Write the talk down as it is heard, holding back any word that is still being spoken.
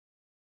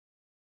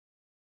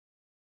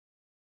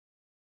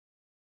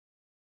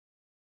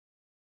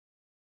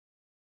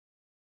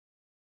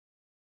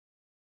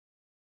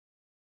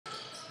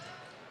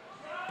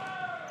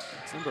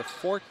It's number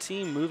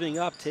 14 moving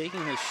up,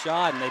 taking his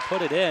shot, and they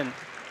put it in.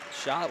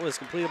 Shot was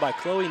completed by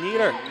Chloe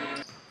Nieder.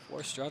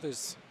 For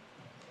Struthers.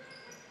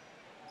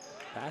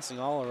 Passing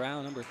all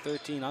around, number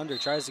 13 under,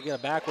 tries to get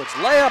a backwards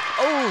layup.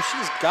 Oh,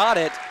 she's got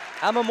it.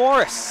 Emma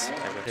Morris,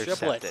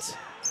 triplet.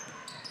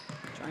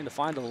 Trying to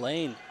find a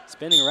lane,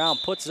 spinning around,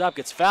 puts it up,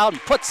 gets fouled,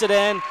 and puts it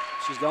in.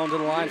 She's going to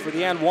the line for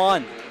the and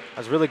one. That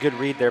was a really good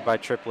read there by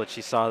Triplet.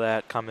 She saw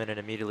that come in and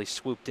immediately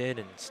swooped in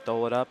and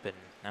stole it up, and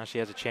now she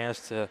has a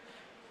chance to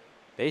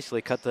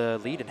basically cut the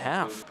lead in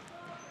half.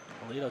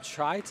 Melito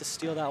tried to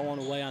steal that one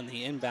away on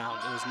the inbound.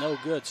 It was no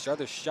good.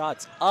 Struthers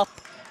shots up,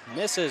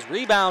 misses,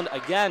 rebound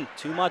again,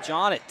 too much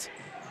on it.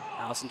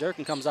 Allison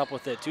Durkin comes up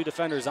with it. Two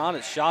defenders on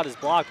it. Shot is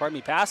blocked,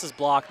 pass is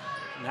blocked.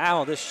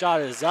 Now this shot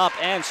is up,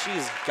 and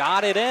she's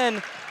got it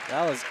in.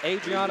 That was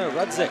Adriana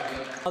Rudzik.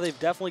 Well, they've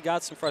definitely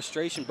got some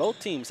frustration. Both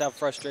teams have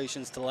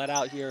frustrations to let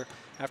out here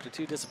after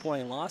two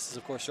disappointing losses.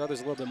 Of course, Struthers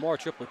a little bit more.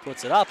 Triplet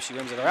puts it up. She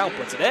rims it around,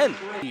 puts it in.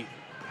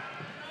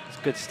 It's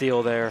a good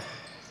steal there.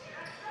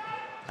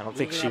 I don't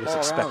think she was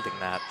expecting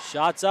that.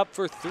 Shots up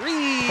for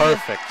three.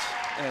 Perfect.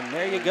 And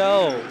there you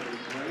go.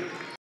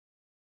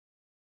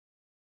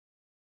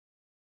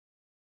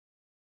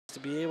 To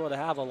be able to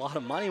have a lot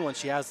of money when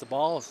she has the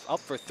ball up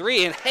for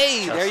three. And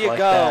hey, just there you like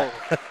go.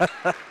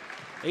 That.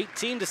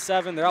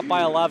 18-7, they're up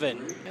by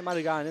 11. They might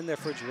have gotten in there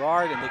for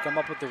Girard, and they come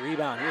up with the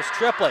rebound. Here's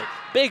Triplet,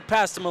 big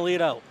pass to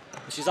Melito.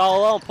 She's all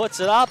alone, puts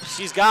it up,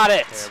 she's got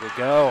it. There we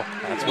go.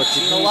 That's what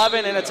you need.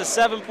 11, and it's a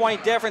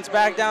 7-point difference,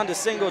 back down to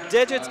single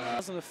digits.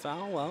 Wasn't a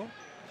foul, well.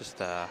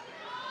 Just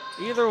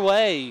either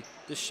way,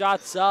 the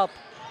shot's up.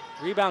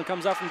 Rebound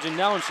comes up from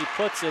Janone, she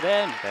puts it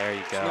in. There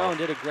you go. Janone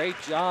did a great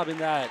job in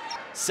that.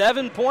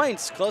 7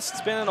 points, closest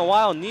spin in a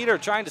while. Nieder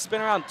trying to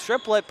spin around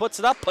Triplet, puts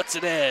it up, puts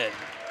it in.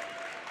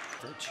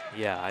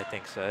 Yeah, I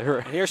think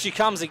so. Here she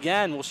comes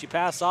again. Will she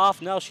pass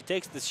off? No, she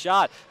takes the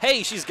shot.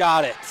 Hey, she's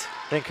got it.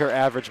 I think her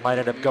average might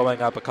end up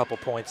going up a couple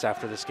points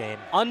after this game.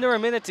 Under a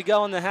minute to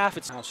go in the half.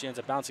 Now she ends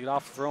up bouncing it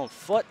off of her own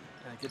foot,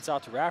 and it gets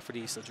out to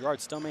Rafferty, so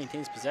Girard still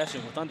maintains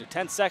possession with under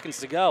 10 seconds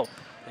to go.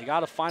 They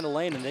got to find a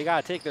lane, and they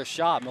got to take their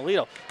shot.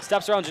 Melito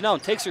steps around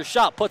Janone, takes her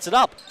shot, puts it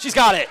up. She's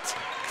got it.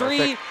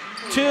 3,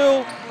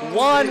 2,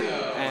 1,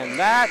 and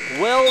that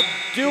will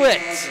do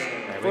it.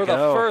 For the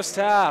first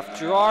half,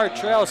 Girard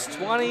trails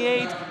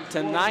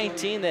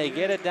 28-19. They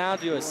get it down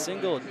to a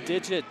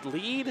single-digit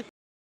lead.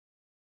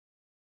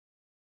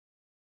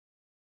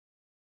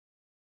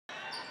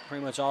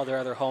 Pretty much all their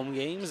other home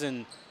games,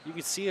 and you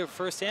can see it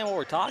firsthand what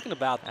we're talking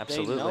about.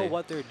 Absolutely. They know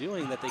what they're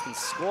doing, that they can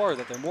score,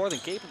 that they're more than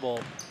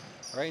capable.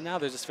 Right now,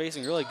 they're just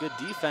facing really good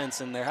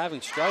defense, and they're having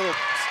struggles.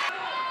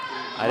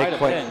 I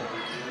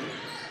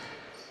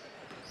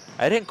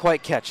didn't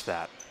quite catch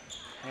that.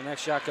 The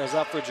next shot goes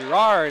up for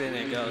Girard, and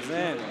it goes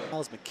in.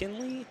 Miles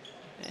McKinley,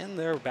 and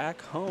they're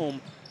back home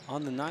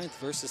on the 9th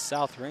versus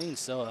South Range.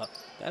 So a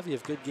bevy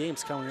of good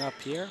games coming up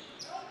here.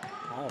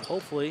 All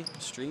hopefully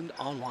streamed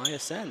on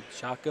YSN.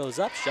 Shot goes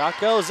up, shot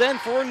goes in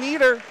for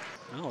Nieder.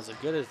 That was a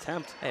good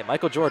attempt. Hey,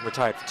 Michael Jordan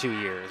retired for 2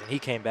 years, and he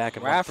came back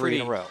and won 3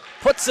 in a row.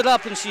 Puts it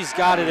up, and she's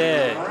got it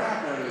in.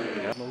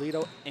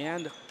 Melito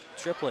and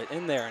Triplet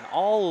in there, and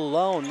all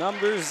alone,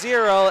 number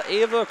 0,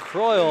 Ava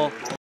Croyle.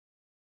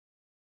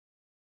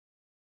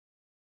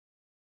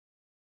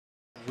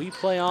 We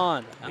play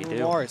on. Emma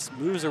Morris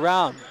moves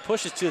around,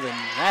 pushes to the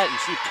net, and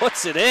she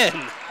puts it in.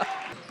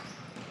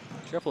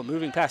 Triplet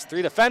moving past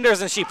 3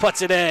 defenders, and she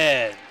puts it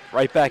in.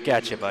 Right back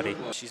at you, buddy.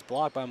 She's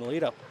blocked by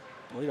Melito.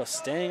 Melito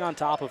staying on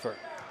top of her.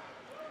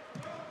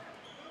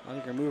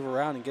 Letting her move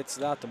around and gets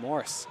it out to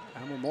Morris.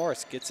 Emma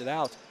Morris gets it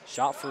out.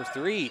 Shot for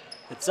 3.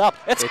 It's up.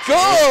 It's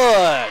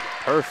good.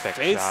 Perfect.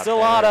 Faith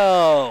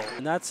Stellato.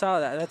 And that's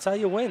how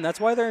you win. That's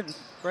why they're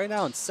right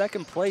now in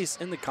 2nd place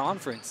in the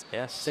conference.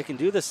 Yes. They can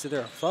do this to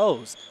their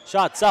foes.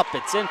 Shots up.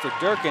 It's in for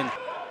Durkin.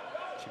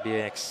 Should be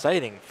an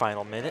exciting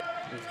final minute.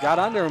 We've got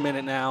under a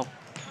minute now,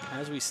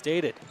 as we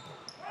stated.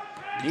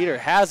 Nieder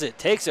has it.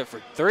 Takes it for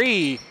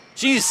 3.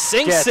 She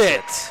sinks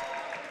it.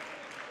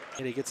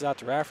 And he gets it out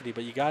to Rafferty,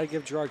 but you got to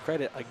give Girard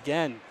credit.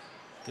 Again,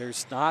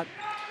 there's not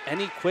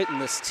any quit in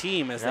this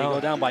team as they go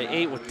down by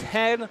 8 with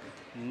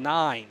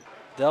 10-9.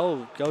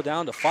 They'll go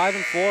down to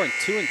 5-4 and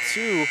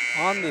 2-2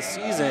 on the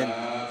season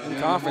in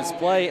conference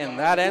play, and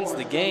that ends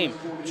the game.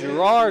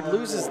 Girard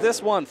loses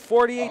this one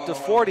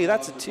 48-40.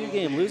 That's a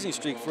 2-game losing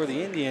streak for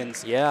the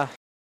Indians. Yeah.